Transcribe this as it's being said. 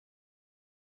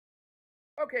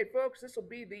Okay, folks, this will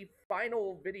be the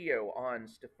final video on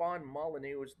Stefan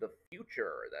Molyneux' The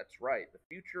Future. That's right, The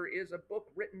Future is a book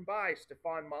written by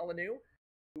Stefan Molyneux,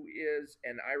 who is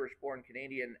an Irish-born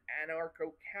Canadian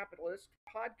anarcho-capitalist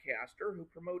podcaster who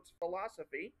promotes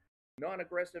philosophy,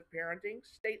 non-aggressive parenting,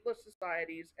 stateless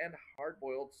societies, and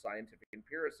hard-boiled scientific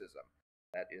empiricism.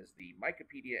 That is the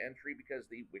Wikipedia entry because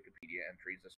the Wikipedia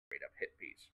entry is a straight-up hit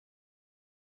piece.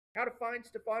 How to find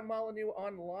Stefan Molyneux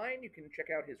online? You can check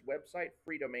out his website,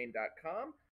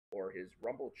 freedomain.com, or his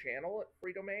Rumble channel at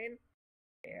Freedomain.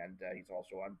 And he's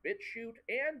also on BitChute.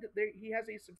 And he has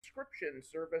a subscription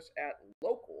service at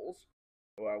Locals,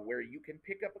 where you can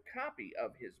pick up a copy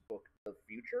of his book, The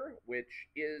Future,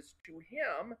 which is to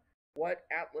him what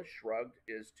Atlas Shrugged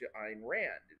is to Ayn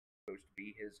Rand. It's supposed to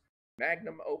be his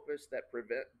magnum opus that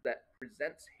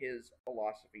presents his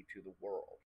philosophy to the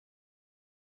world.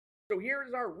 So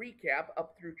here's our recap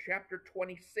up through chapter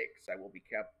 26. I will be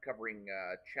covering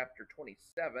chapter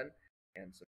 27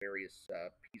 and some various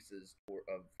pieces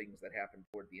of things that happened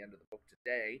toward the end of the book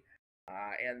today.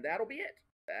 And that'll be it.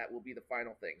 That will be the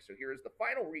final thing. So here's the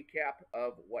final recap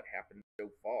of what happened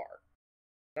so far.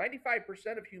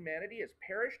 95% of humanity has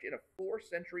perished in a 4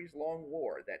 centuries long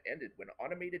war that ended when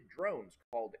automated drones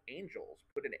called angels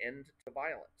put an end to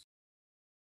violence.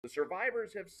 The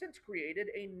survivors have since created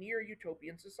a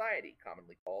near-utopian society,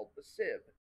 commonly called the Civ,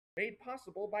 made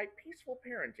possible by peaceful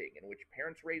parenting in which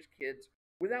parents raise kids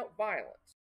without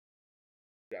violence,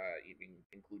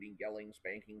 including yelling,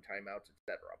 spanking, timeouts,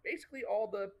 etc. Basically, all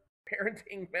the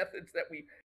parenting methods that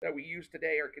we use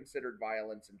today are considered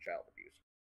violence and child abuse.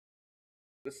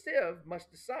 The Civ must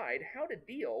decide how to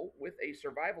deal with a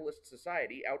survivalist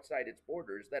society outside its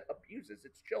borders that abuses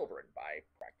its children by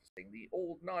practicing the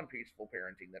old non-peaceful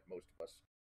parenting that most of us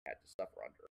had to suffer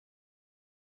under.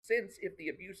 Since if the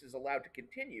abuse is allowed to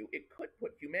continue, it could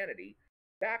put humanity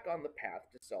back on the path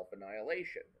to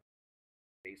self-annihilation.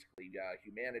 Basically,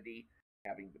 humanity,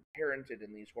 having been parented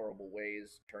in these horrible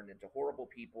ways, turned into horrible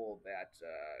people that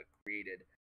created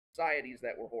societies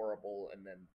that were horrible and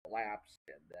then collapsed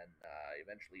and then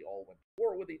eventually all went to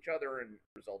war with each other and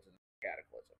resulted in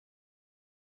cataclysm.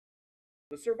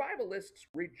 The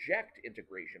survivalists reject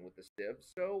integration with the Civ,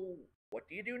 so what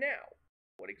do you do now?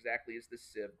 What exactly is the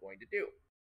Civ going to do?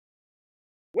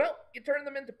 Well, you turn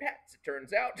them into pets, it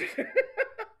turns out.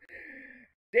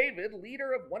 David,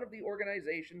 leader of one of the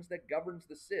organizations that governs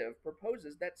the Civ,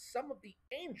 proposes that some of the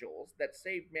angels that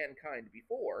saved mankind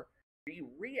before be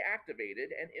reactivated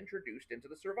and introduced into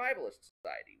the survivalist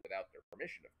society, without their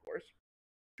permission, of course,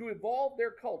 to evolve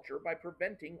their culture by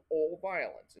preventing all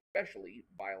violence, especially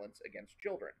violence against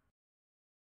children.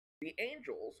 The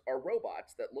angels are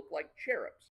robots that look like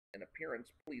cherubs, in appearance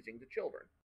pleasing to children.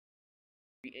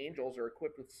 The angels are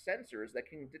equipped with sensors that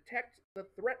can detect the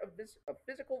threat of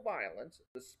physical violence,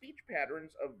 the speech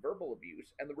patterns of verbal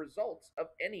abuse, and the results of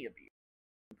any abuse,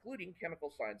 including chemical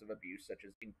signs of abuse such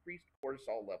as increased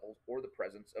cortisol levels or the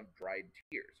presence of dried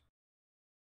tears.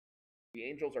 The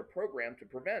angels are programmed to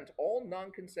prevent all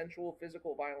non-consensual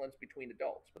physical violence between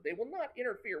adults, but they will not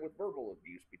interfere with verbal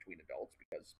abuse between adults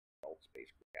because adults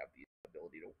basically have the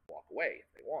ability to walk away if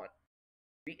they want.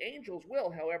 The angels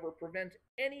will, however, prevent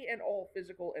any and all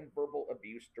physical and verbal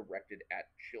abuse directed at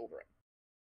children.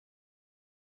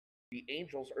 The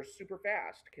angels are super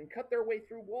fast, can cut their way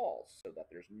through walls so that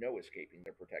there's no escaping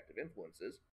their protective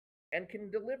influences, and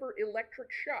can deliver electric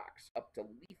shocks up to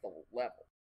lethal level.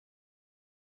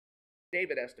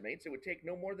 David estimates it would take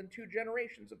no more than 2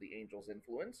 generations of the angels'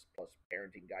 influence, plus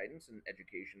parenting guidance and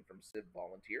education from Civ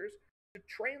volunteers, to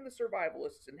train the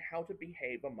survivalists in how to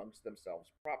behave amongst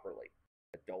themselves properly,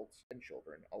 adults and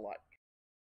children alike.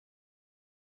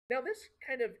 Now, this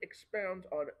kind of expounds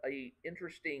on an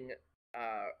interesting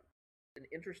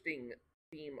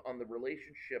theme on the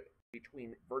relationship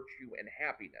between virtue and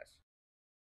happiness.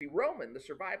 The Roman, the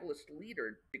survivalist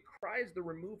leader, decries the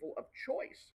removal of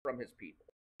choice from his people.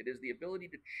 It is the ability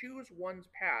to choose one's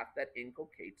path that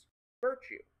inculcates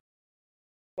virtue.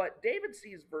 But David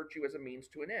sees virtue as a means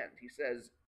to an end. He says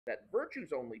that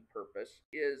virtue's only purpose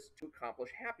is to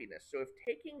accomplish happiness. So if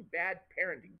taking bad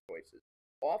parenting choices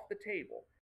off the table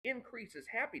increases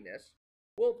happiness,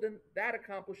 well, then that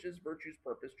accomplishes virtue's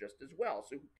purpose just as well.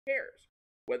 So who cares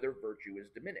whether virtue is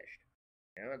diminished?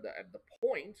 The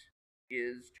point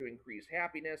is to increase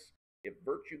happiness. If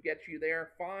virtue gets you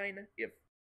there, fine. If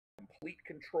complete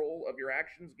control of your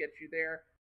actions gets you there,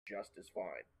 just as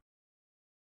fine.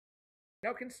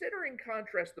 Now consider in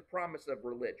contrast the promise of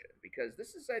religion, because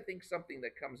this is, I think, something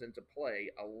that comes into play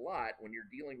a lot when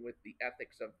you're dealing with the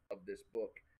ethics of this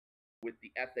book, with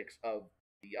the ethics of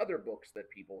the other books that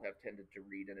people have tended to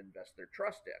read and invest their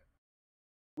trust in.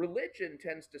 Religion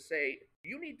tends to say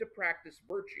you need to practice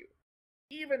virtue,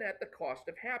 even at the cost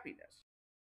of happiness.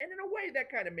 And in a way,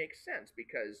 that kind of makes sense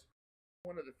because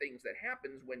one of the things that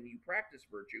happens when you practice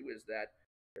virtue is that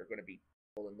there are going to be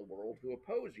people in the world who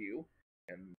oppose you,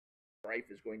 and strife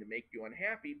is going to make you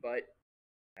unhappy, but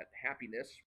that happiness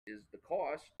is the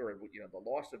cost, or the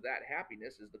loss of that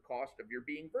happiness is the cost of your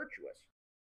being virtuous.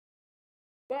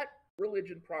 But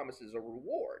religion promises a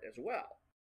reward as well.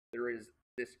 There is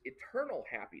this eternal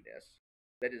happiness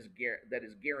that is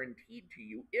guaranteed to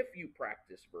you if you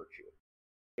practice virtue.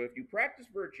 So if you practice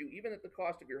virtue, even at the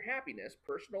cost of your happiness,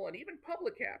 personal and even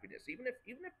public happiness, even if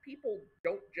people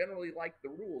don't generally like the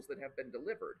rules that have been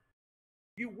delivered,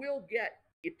 you will get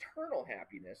eternal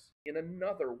happiness in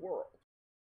another world,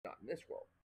 not in this world.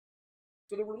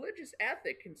 So the religious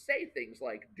ethic can say things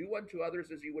like, do unto others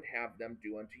as you would have them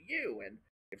do unto you. And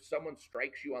if someone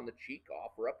strikes you on the cheek,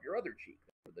 offer up your other cheek.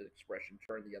 That's where the expression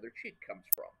turn the other cheek comes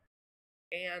from.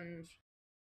 And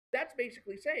that's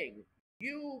basically saying,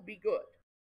 you be good.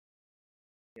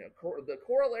 The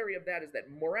corollary of that is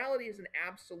that morality is an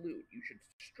absolute. You should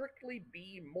strictly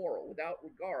be moral without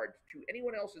regard to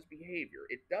anyone else's behavior.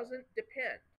 It doesn't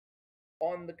depend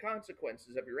on the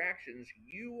consequences of your actions.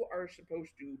 You are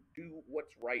supposed to do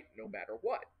what's right no matter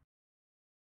what.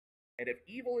 And if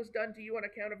evil is done to you on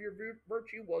account of your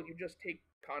virtue, well, you just take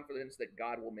confidence that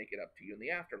God will make it up to you in the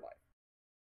afterlife.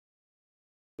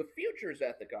 The future's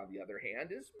ethic, on the other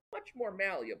hand, is much more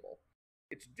malleable.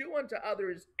 It's do unto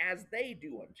others as they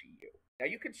do unto you. Now,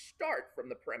 you could start from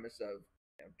the premise of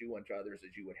do unto others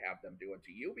as you would have them do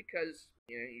unto you, because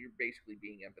you're basically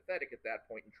being empathetic at that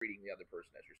point and treating the other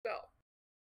person as yourself.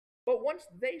 But once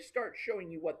they start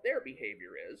showing you what their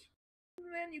behavior is,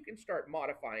 then you can start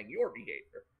modifying your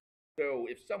behavior. So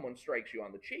if someone strikes you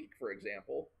on the cheek, for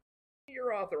example,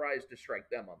 you're authorized to strike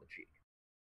them on the cheek.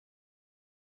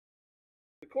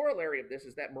 The corollary of this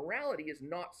is that morality is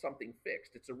not something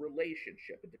fixed. It's a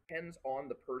relationship. It depends on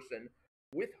the person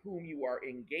with whom you are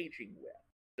engaging with.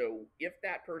 So if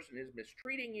that person is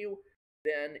mistreating you,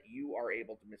 then you are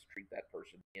able to mistreat that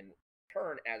person in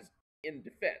turn as in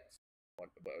defense.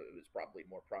 It was probably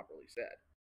more properly said.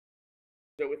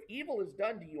 So if evil is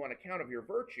done to you on account of your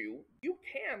virtue, you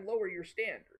can lower your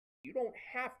standards. You don't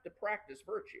have to practice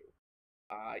virtue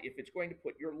if it's going to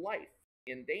put your life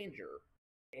in danger.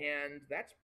 And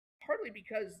that's partly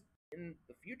because in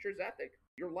the future's ethic,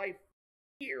 your life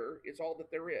here is all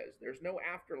that there is. There's no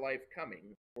afterlife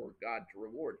coming for God to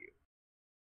reward you.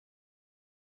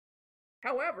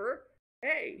 However,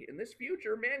 hey, in this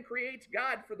future, man creates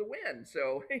God for the win.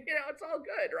 So, it's all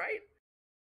good, right?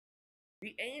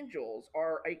 The angels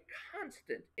are a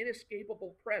constant,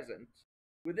 inescapable presence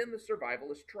within the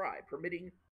survivalist tribe,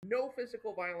 permitting no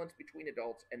physical violence between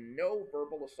adults and no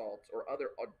verbal assaults or other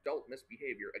adult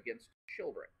misbehavior against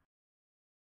children.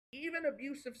 Even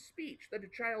abusive speech that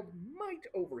a child might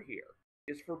overhear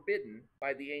is forbidden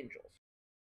by the angels.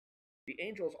 The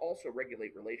angels also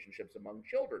regulate relationships among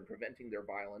children, preventing their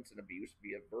violence and abuse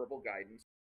via verbal guidance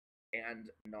and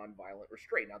nonviolent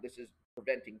restraint. Now, this is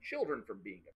preventing children from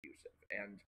being abusive.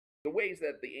 And the ways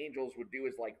that the angels would do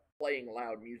is like playing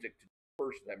loud music to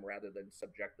disperse them rather than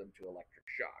subject them to electric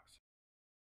shocks.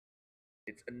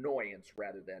 It's annoyance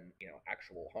rather than,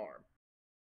 actual harm.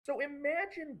 So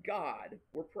imagine God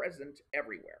were present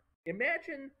everywhere.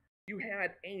 Imagine you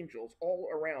had angels all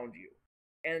around you,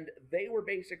 and they were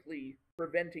basically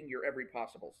preventing your every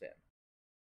possible sin.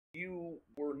 You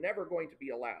were never going to be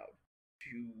allowed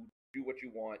to do what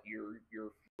you want.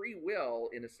 Your free will,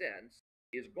 in a sense,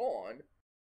 is gone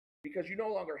because you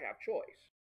no longer have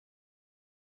choice.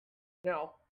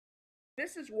 Now,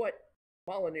 this is what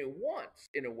Molyneux wants,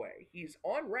 in a way. He's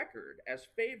on record as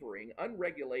favoring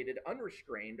unregulated,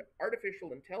 unrestrained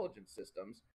artificial intelligence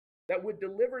systems that would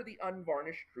deliver the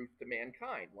unvarnished truth to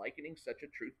mankind, likening such a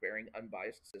truth-bearing,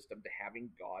 unbiased system to having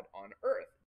God on Earth.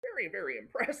 Very, very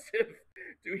impressive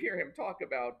to hear him talk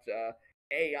about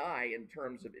AI in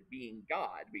terms of it being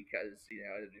God, because,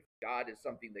 if God is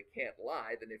something that can't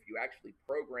lie, then if you actually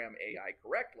program AI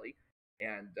correctly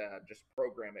and just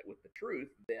program it with the truth,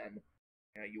 then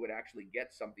you would actually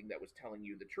get something that was telling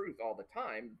you the truth all the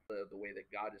time, the way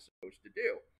that God is supposed to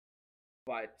do.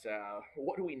 But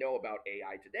what do we know about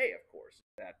AI today, of course?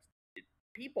 That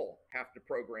people have to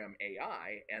program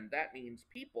AI, and that means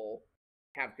people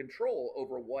have control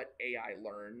over what AI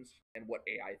learns and what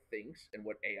AI thinks and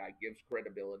what AI gives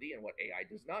credibility and what AI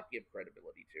does not give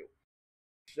credibility to.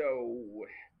 So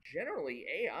generally,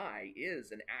 AI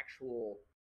is an actual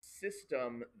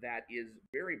system that is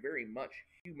very, very much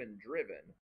human driven.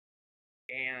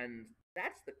 And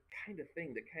that's the kind of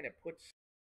thing that kind of puts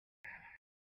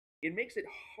it makes it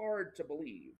hard to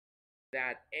believe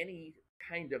that any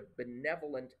kind of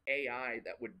benevolent AI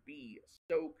that would be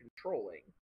so controlling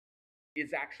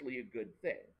is actually a good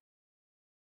thing.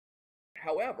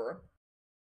 However,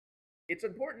 it's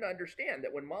important to understand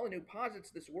that when Molyneux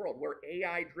posits this world where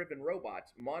AI-driven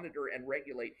robots monitor and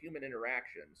regulate human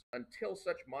interactions until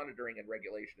such monitoring and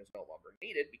regulation is no longer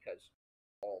needed because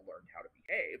all learned how to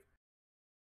behave,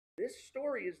 this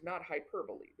story is not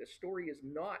hyperbole. This story is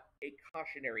not a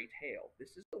cautionary tale.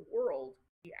 This is the world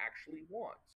he actually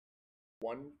wants.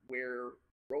 One where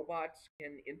robots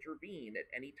can intervene at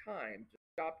any time to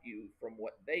stop you from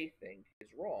what they think is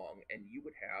wrong, and you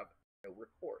would have no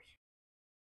recourse.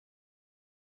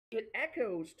 It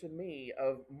echoes to me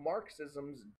of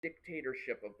Marxism's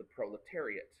dictatorship of the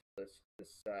proletariat, this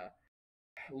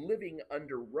living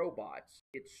under robots.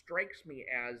 It strikes me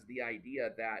as the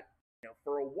idea that,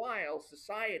 for a while,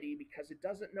 society, because it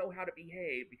doesn't know how to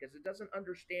behave, because it doesn't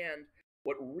understand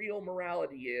what real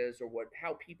morality is or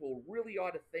how people really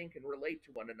ought to think and relate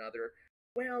to one another,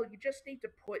 well, you just need to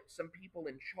put some people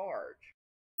in charge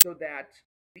so that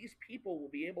these people will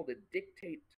be able to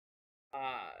dictate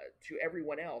to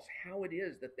everyone else how it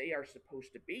is that they are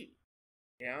supposed to be,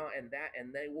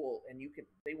 they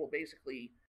will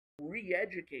basically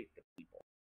re-educate the people,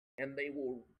 and they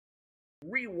will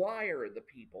rewire the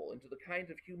people into the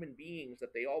kinds of human beings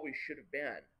that they always should have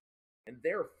been, and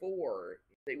therefore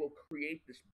they will create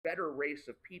this better race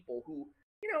of people who,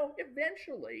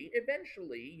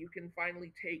 eventually you can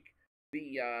finally take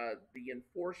the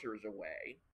enforcers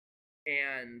away,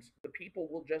 and the people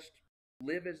will just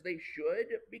live as they should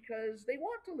because they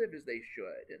want to live as they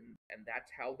should, and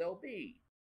that's how they'll be,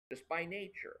 just by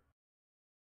nature.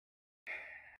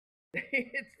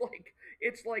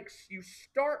 it's like you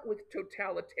start with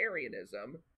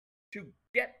totalitarianism to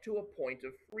get to a point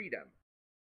of freedom.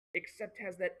 Except,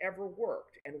 has that ever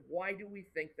worked? And why do we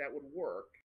think that would work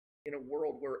in a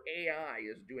world where AI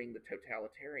is doing the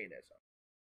totalitarianism?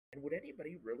 And would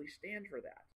anybody really stand for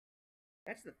that?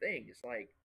 That's the thing. It's like,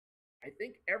 I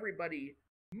think everybody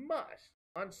must,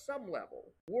 on some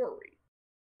level, worry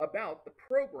about the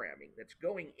programming that's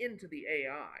going into the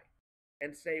AI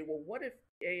and say, well, what if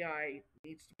AI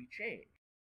needs to be changed?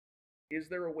 Is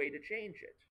there a way to change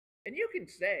it? And you can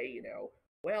say,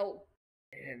 well,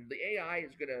 and the AI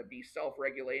is going to be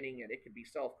self-regulating, and it can be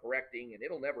self-correcting, and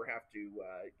it'll never have to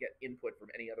get input from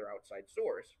any other outside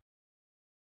source.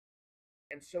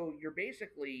 And so you're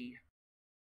basically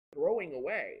throwing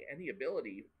away any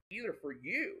ability, either for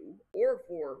you or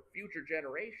for future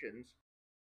generations,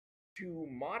 to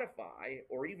modify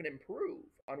or even improve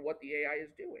on what the AI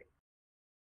is doing.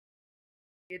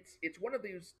 It's one of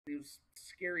these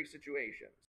scary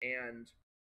situations, and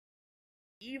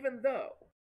even though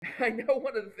I know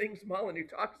one of the things Molyneux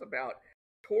talks about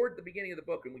toward the beginning of the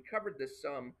book, and we covered this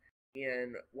some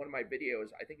in one of my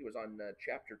videos, I think it was on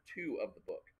chapter 2 of the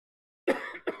book,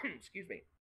 excuse me,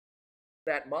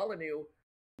 that Molyneux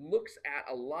looks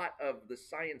at a lot of the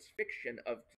science fiction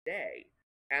of today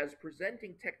as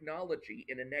presenting technology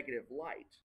in a negative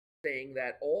light, saying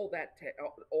that all that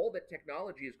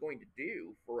technology is going to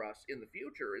do for us in the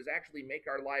future is actually make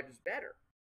our lives better.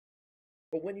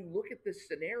 But when you look at this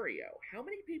scenario, how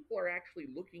many people are actually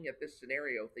looking at this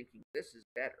scenario thinking this is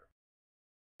better?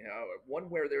 One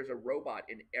where there's a robot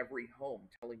in every home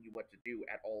telling you what to do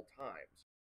at all times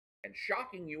and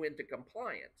shocking you into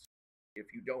compliance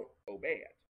if you don't obey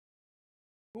it.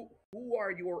 Who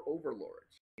are your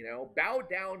overlords? Bow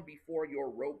down before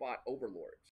your robot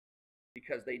overlords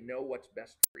because they know what's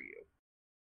best for you.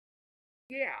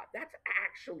 Yeah, that's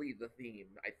actually the theme,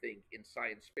 I think, in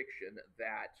science fiction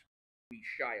that we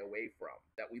shy away from,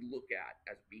 that we look at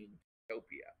as being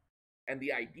utopia. And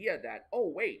the idea that,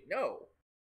 oh, wait, no,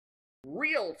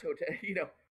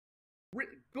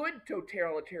 good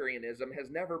totalitarianism has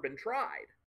never been tried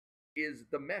is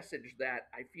the message that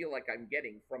I feel like I'm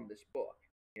getting from this book.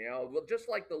 Just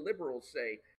like the liberals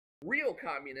say, real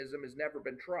communism has never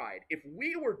been tried. If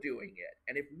we were doing it,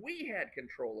 and if we had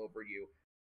control over you,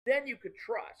 then you could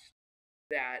trust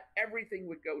that everything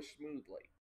would go smoothly.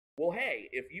 Well, hey,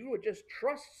 if you would just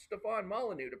trust Stefan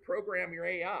Molyneux to program your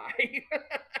AI,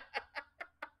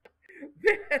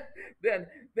 then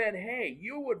hey,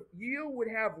 you would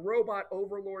have robot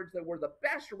overlords that were the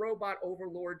best robot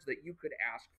overlords that you could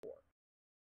ask for.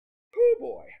 Oh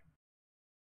boy.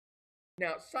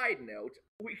 Now, side note,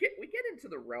 we get into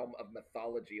the realm of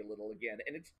mythology a little again,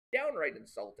 and it's downright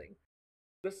insulting.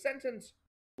 The sentence,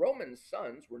 Roman's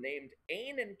sons were named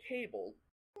Ain and Cable,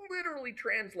 literally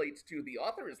translates to, the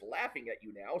author is laughing at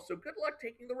you now, so good luck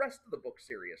taking the rest of the book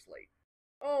seriously.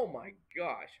 Oh my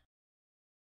gosh.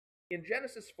 In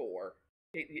Genesis 4,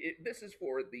 This is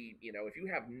for the, if you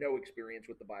have no experience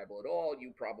with the Bible at all,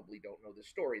 you probably don't know this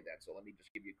story then. So let me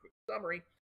just give you a quick summary.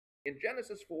 In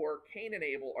Genesis 4, Cain and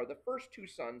Abel are the first two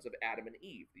sons of Adam and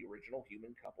Eve, the original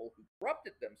human couple who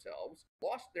corrupted themselves,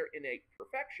 lost their innate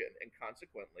perfection, and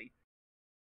consequently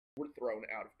were thrown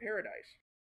out of paradise.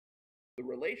 The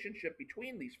relationship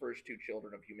between these first two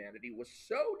children of humanity was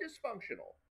so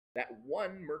dysfunctional that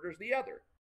one murders the other.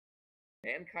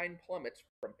 Mankind plummets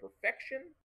from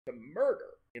perfection to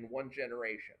murder in one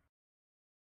generation.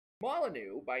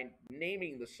 Molyneux, by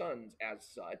naming the sons as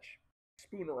such,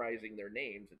 spoonerizing their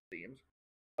names, it seems,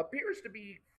 appears to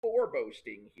be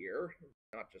foreboasting here,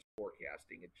 not just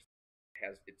forecasting, it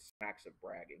just smacks of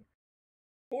bragging,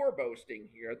 foreboasting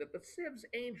here that the Civ's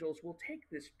angels will take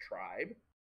this tribe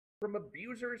from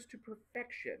abusers to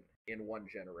perfection in one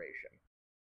generation.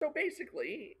 So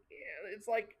basically, it's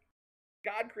like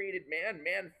God created man,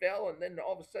 man fell, and then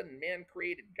all of a sudden man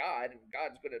created God, and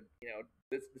God's going to,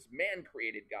 this man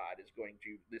created God is going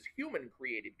to, this human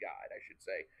created God, I should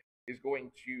say, is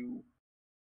going to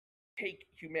take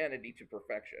humanity to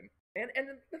perfection. And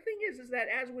the thing is that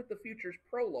as with the Future's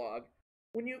prologue,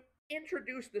 when you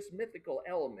introduce this mythical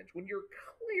element, when you're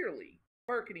clearly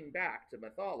harkening back to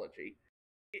mythology,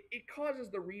 it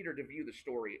causes the reader to view the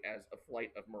story as a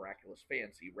flight of miraculous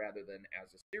fancy rather than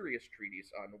as a serious treatise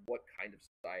on what kind of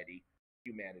society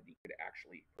humanity could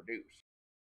actually produce.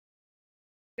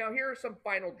 Now, here are some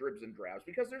final dribs and drabs,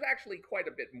 because there's actually quite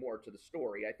a bit more to the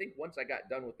story. I think once I got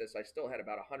done with this, I still had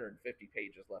about 150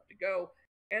 pages left to go,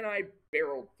 and I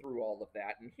barreled through all of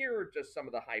that, and here are just some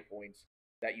of the high points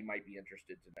that you might be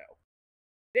interested to know.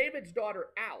 David's daughter,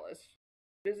 Alice,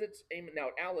 visits now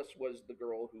Alice was the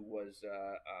girl who was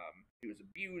she was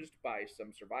abused by some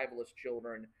survivalist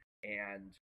children,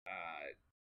 and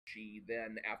she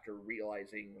then, after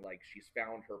realizing like she's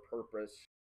found her purpose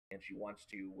and she wants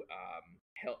to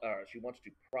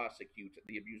prosecute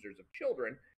the abusers of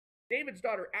children, David's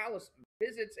daughter Alice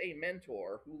visits a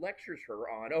mentor who lectures her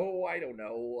on, I don't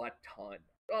know, a ton.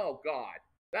 Oh God,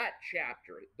 that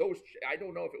chapter, I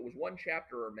don't know if it was one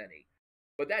chapter or many,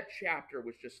 but that chapter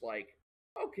was just like,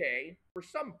 okay, for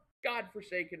some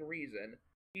godforsaken reason,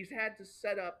 he's had to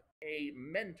set up a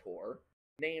mentor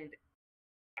named,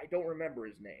 I don't remember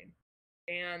his name,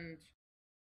 and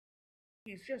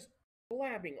he's just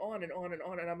blabbing on and on and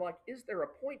on, and I'm like, is there a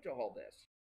point to all this?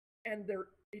 And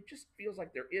it just feels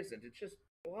like there isn't. It's just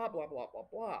blah, blah, blah, blah,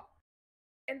 blah.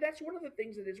 And that's one of the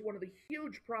things that is one of the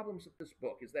huge problems of this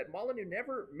book, is that Molyneux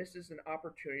never misses an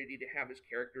opportunity to have his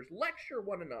characters lecture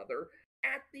one another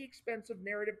at the expense of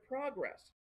narrative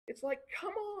progress. It's like,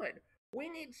 come on, we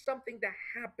need something to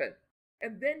happen.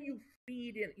 And then you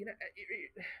feed in,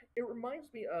 it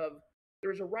reminds me of,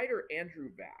 there's a writer, Andrew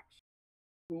Vax,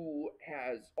 who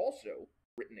has also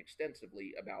written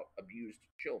extensively about abused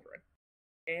children.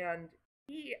 And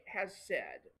he has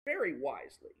said, very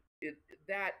wisely,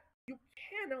 that you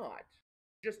cannot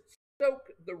just soak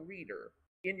the reader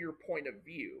in your point of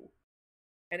view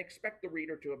and expect the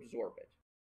reader to absorb it.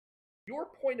 Your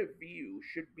point of view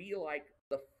should be like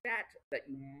the fat that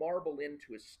you marble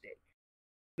into a steak.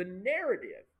 The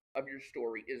narrative of your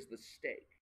story is the steak.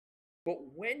 But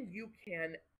when you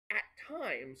can, at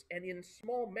times and in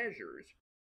small measures,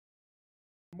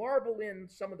 marble in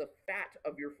some of the fat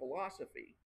of your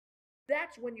philosophy,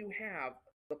 that's when you have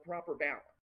the proper balance.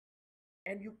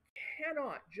 And you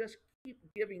cannot just keep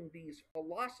giving these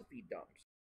philosophy dumps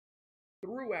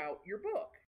throughout your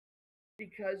book.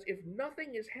 Because if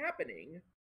nothing is happening,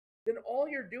 then all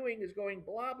you're doing is going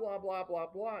blah, blah, blah, blah,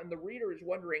 blah, and the reader is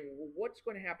wondering, well, what's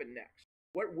going to happen next?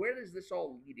 Where is this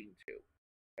all leading to?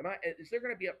 Is there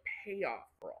going to be a payoff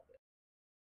for all this?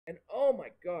 And oh my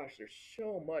gosh, there's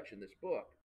so much in this book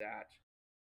that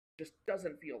just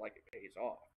doesn't feel like it pays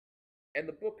off. And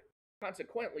the book,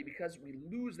 consequently, because we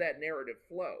lose that narrative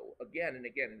flow again and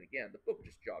again and again, the book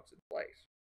just jogs in place.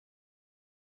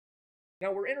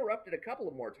 Now, we're interrupted a couple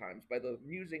of more times by the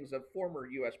musings of former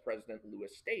U.S. President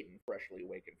Lewis Staton, freshly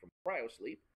awakened from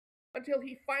cryosleep, until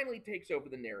he finally takes over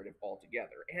the narrative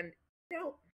altogether. And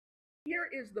now, here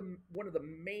is one of the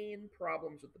main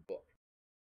problems with the book.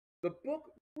 The book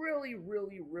really,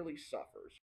 really, really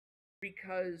suffers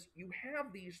because you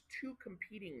have these two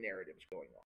competing narratives going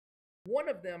on. One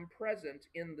of them present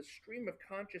in the stream of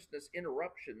consciousness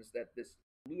interruptions that this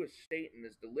Lewis Staton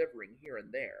is delivering here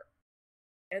and there.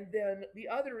 And then the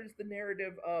other is the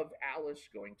narrative of Alice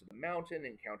going to the mountain,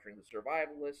 encountering the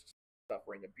survivalists,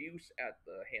 suffering abuse at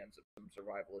the hands of some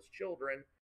survivalist children,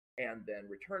 and then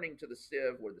returning to the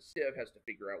Civ, where the Civ has to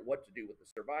figure out what to do with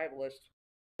the survivalists.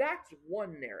 That's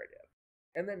one narrative.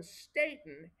 And then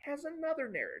Staton has another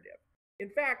narrative. In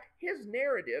fact, his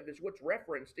narrative is what's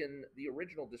referenced in the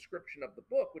original description of the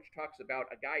book, which talks about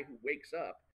a guy who wakes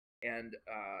up and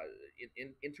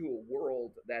into a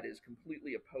world that is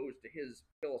completely opposed to his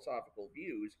philosophical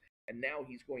views, and now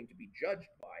he's going to be judged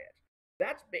by it.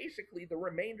 That's basically the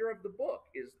remainder of the book,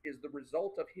 is the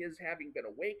result of his having been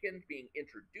awakened, being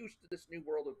introduced to this new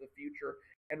world of the future,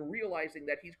 and realizing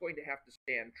that he's going to have to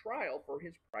stand trial for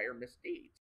his prior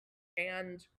misdeeds.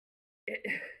 And it,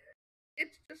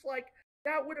 it's just like,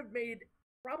 that would have made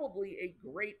probably a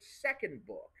great second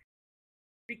book,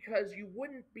 because you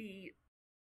wouldn't be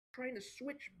trying to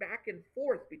switch back and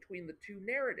forth between the two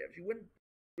narratives. You wouldn't,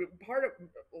 part of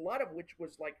a lot of which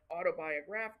was like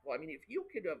autobiographical. I mean, if you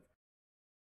could have,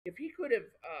 if he could have,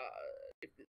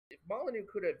 if Molyneux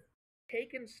could have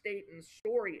taken Staten's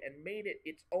story and made it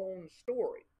its own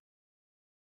story,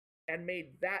 and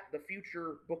made that the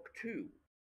future book 2,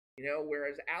 you know,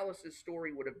 whereas Alice's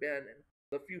story would have been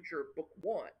the future book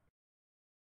 1,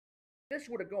 this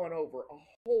would have gone over a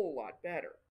whole lot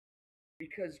better,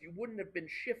 because you wouldn't have been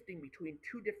shifting between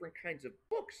two different kinds of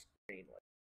books, mainly.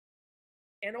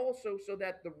 And also so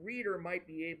that the reader might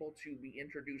be able to be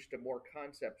introduced to more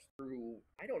concepts through,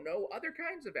 I don't know, other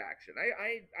kinds of action.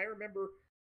 I remember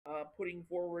putting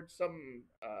forward some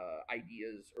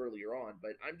ideas earlier on,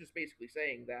 but I'm just basically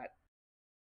saying that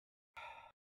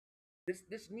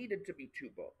this needed to be 2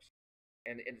 books.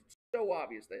 And it's so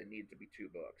obvious that it needed to be 2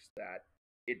 books that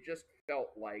it just felt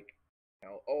like, you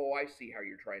know, oh, I see how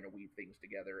you're trying to weave things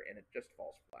together, and it just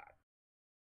falls flat.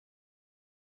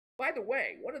 By the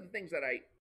way, one of the things that I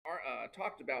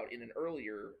talked about in an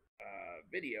earlier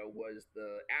video was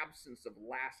the absence of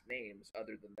last names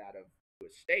other than that of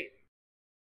Louis Staten.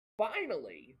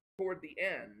 Finally, toward the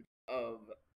end of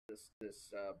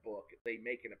this book, they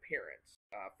make an appearance.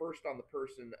 First on the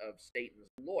person of Staten's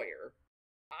lawyer.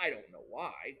 I don't know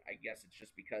why. I guess it's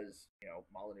just because, you know,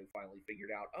 Molyneux finally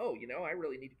figured out, oh, you know, I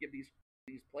really need to give these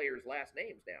players last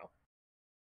names now.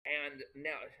 And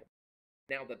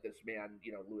now that this man,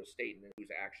 you know, Louis Staten,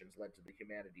 whose actions led to the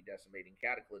humanity-decimating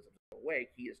cataclysms of the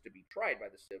Wake, he is to be tried by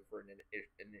the Civ for an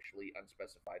initially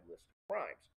unspecified list of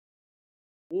crimes.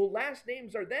 Well, last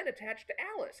names are then attached to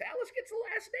Alice. Alice gets a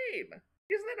last name.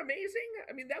 Isn't that amazing?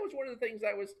 I mean, that was one of the things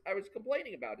I was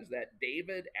complaining about, is that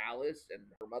David, Alice, and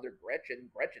her mother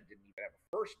Gretchen didn't even have a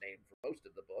first name for most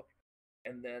of the book.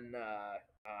 And then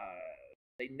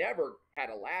they never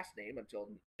had a last name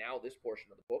until now, this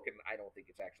portion of the book, and I don't think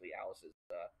it's actually Alice's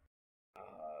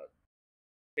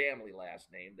family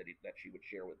last name that she would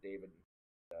share with David and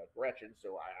Gretchen.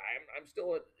 So I'm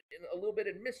still a little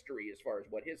bit in mystery as far as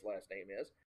what his last name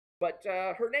is. But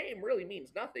her name really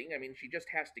means nothing. I mean, she just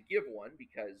has to give one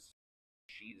because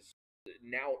she's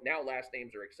now last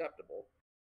names are acceptable.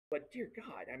 But dear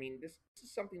God, I mean, this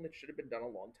is something that should have been done a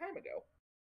long time ago.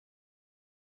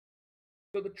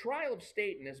 So the trial of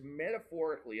Staten is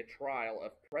metaphorically a trial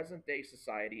of present-day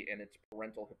society and its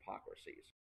parental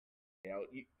hypocrisies. You know,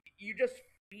 you just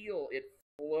feel it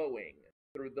flowing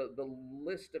through the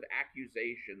list of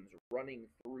accusations running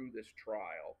through this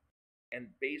trial, and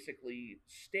basically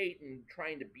Staten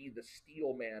trying to be the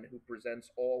steel man who presents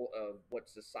all of what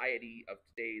society of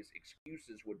today's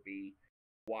excuses would be,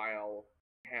 while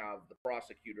have the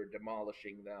prosecutor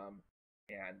demolishing them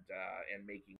and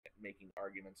making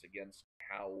arguments against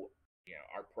how, you know,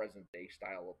 our present day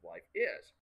style of life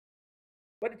is.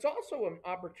 But it's also an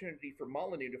opportunity for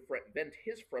Molyneux to vent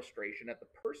his frustration at the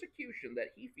persecution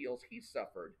that he feels he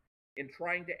suffered in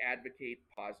trying to advocate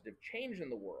positive change in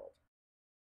the world.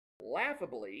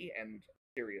 Laughably, and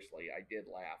seriously, I did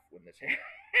laugh when this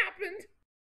happened,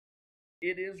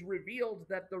 it is revealed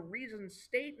that the reason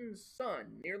Staten's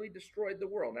son nearly destroyed the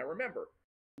world. Now remember,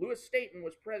 Louis Staten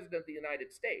was president of the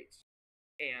United States,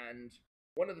 and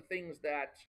one of the things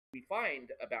that we find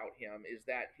about him is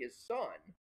that his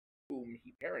son, whom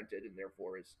he parented and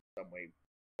therefore is in some way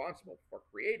responsible for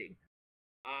creating,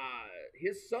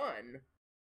 his son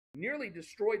nearly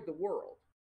destroyed the world.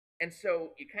 And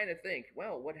so you kind of think,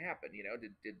 well, what happened? You know,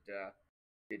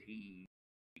 did he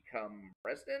become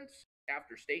president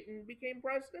after Staten became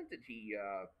president? Did he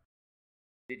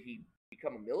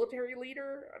become a military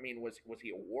leader? I mean, was he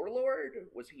a warlord?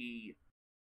 Was he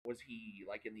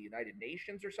like in the United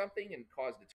Nations or something and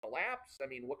caused its collapse? I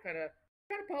mean, what kind of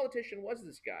politician was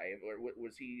this guy? Or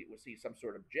was he some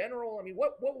sort of general? I mean,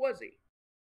 what was he?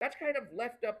 That's kind of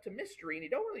left up to mystery, and you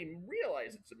don't really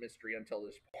realize it's a mystery until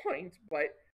this point,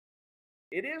 but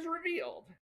it is revealed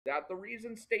that the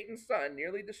reason Staten's son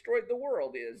nearly destroyed the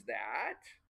world is that,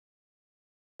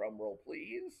 drumroll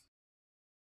please,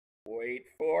 wait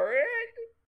for it.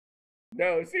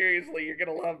 No, seriously, you're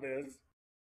gonna love this.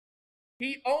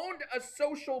 He owned a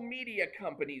social media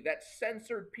company that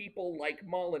censored people like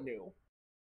Molyneux.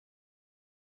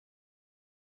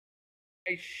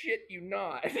 I shit you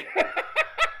not.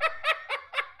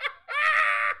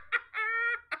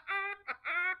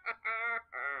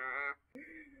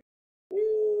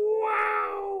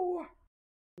 Wow!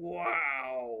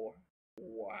 Wow!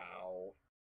 Wow!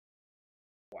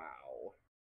 Wow!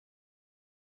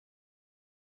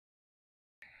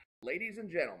 Ladies and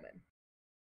gentlemen,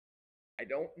 I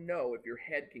don't know if your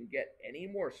head can get any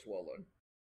more swollen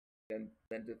than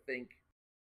to think,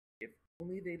 if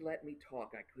only they'd let me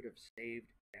talk, I could have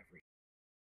saved everything.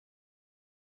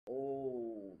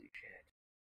 Holy shit.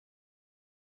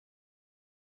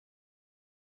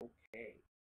 Okay.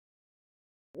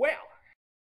 Well,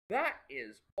 that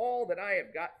is all that I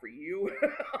have got for you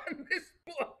on this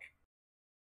book.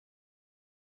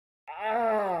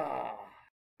 Ah,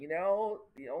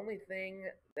 the only thing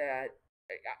that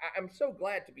I'm so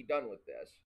glad to be done with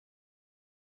this.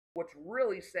 What's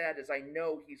really sad is I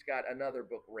know he's got another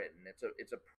book written.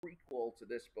 It's a prequel to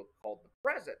this book called The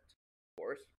Present, of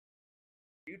course.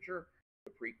 Future,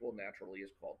 the prequel naturally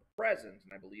is called The Present,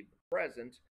 and I believe The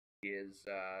Present is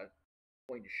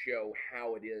going to show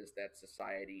how it is that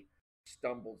society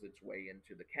stumbles its way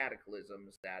into the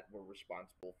cataclysms that were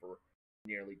responsible for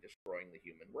nearly destroying the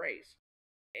human race.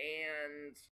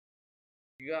 And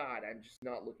God, I'm just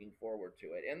not looking forward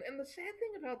to it. And the sad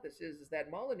thing about this is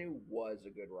that Molyneux was a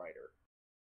good writer.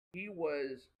 He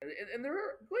was, and there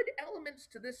are good elements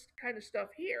to this kind of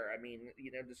stuff here. I mean,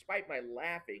 despite my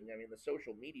laughing, I mean, the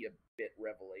social media bit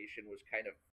revelation was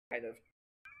it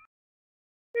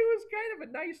was kind of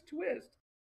a nice twist.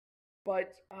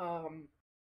 But,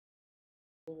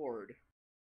 Lord,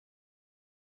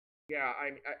 yeah,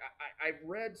 I've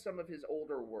read some of his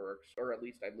older works, or at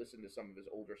least I've listened to some of his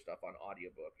older stuff on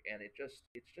audiobook, and it's just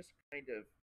kind of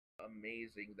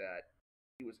amazing that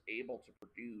he was able to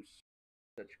produce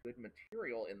such good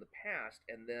material in the past,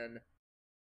 and then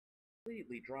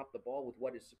completely drop the ball with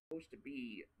what is supposed to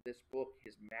be this book,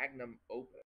 his magnum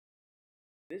opus.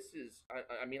 This is,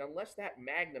 I mean, unless that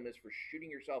magnum is for shooting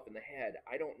yourself in the head,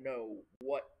 I don't know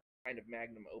what kind of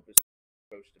magnum opus it's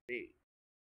supposed to be.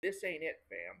 This ain't it,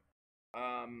 fam.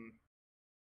 I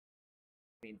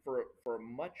mean, for a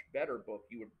much better book,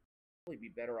 you would probably be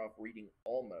better off reading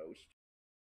Almost,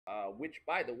 which,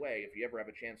 by the way, if you ever have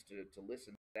a chance to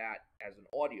listen to that as an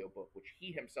audiobook, which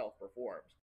he himself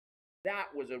performs,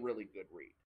 that was a really good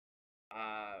read.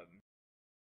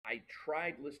 I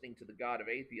tried listening to The God of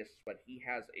Atheists, but he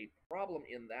has a problem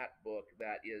in that book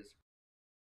that is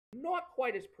not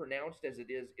quite as pronounced as it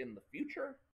is in the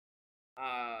future,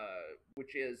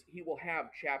 which is he will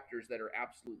have chapters that are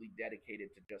absolutely dedicated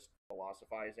to just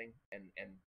philosophizing and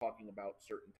talking about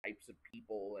certain types of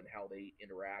people and how they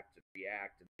interact and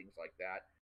react and things like that.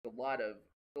 There's a lot of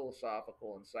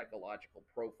philosophical and psychological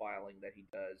profiling that he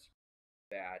does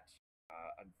that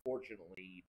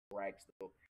unfortunately drags the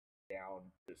book down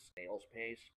to snail's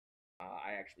pace.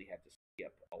 I actually had to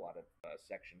skip a lot of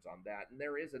sections on that, and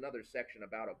there is another section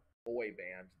about a boy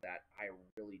band that I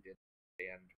really didn't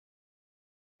understand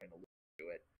trying to listen to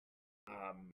it.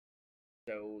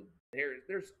 So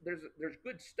there's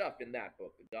good stuff in that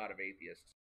book, The God of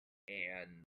Atheists,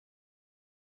 and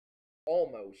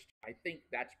Almost. I think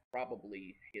that's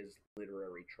probably his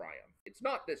literary triumph. It's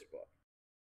not this book.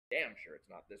 Damn sure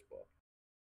it's not this book.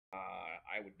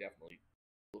 I would definitely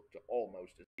look to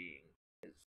Almost as being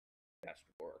his best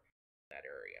work in that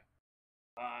area.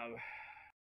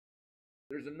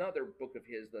 There's another book of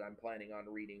his that I'm planning on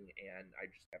reading, and I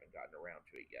just haven't gotten around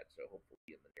to it yet, so hopefully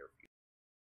in the near future.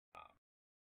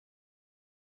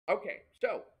 Okay,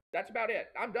 so that's about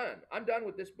it. I'm done. I'm done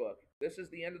with this book. This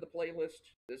is the end of the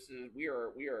playlist. We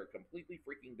are completely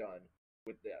freaking done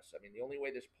with this. I mean, the only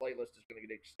way this playlist is going to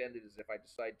get extended is if I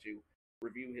decide to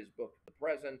review his book, The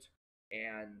Present,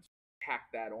 and tack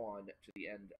that on to the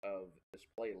end of this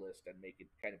playlist and make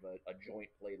it kind of a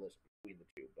joint playlist between the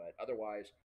two. But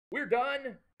otherwise, we're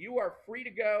done. You are free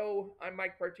to go. I'm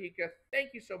Mike Partika.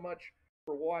 Thank you so much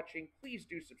for watching. Please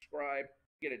do subscribe.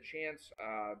 Get a chance.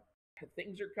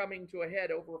 Things are coming to a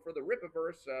head over for the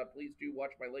Rippaverse. Please do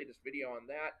watch my latest video on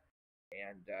that,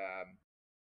 and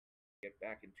get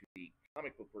back into the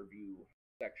comic book review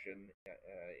section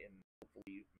in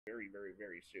hopefully very, very,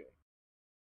 very soon.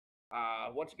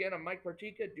 Once again, I'm Mike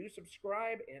Partika. Do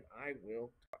subscribe, and I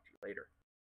will talk to you later.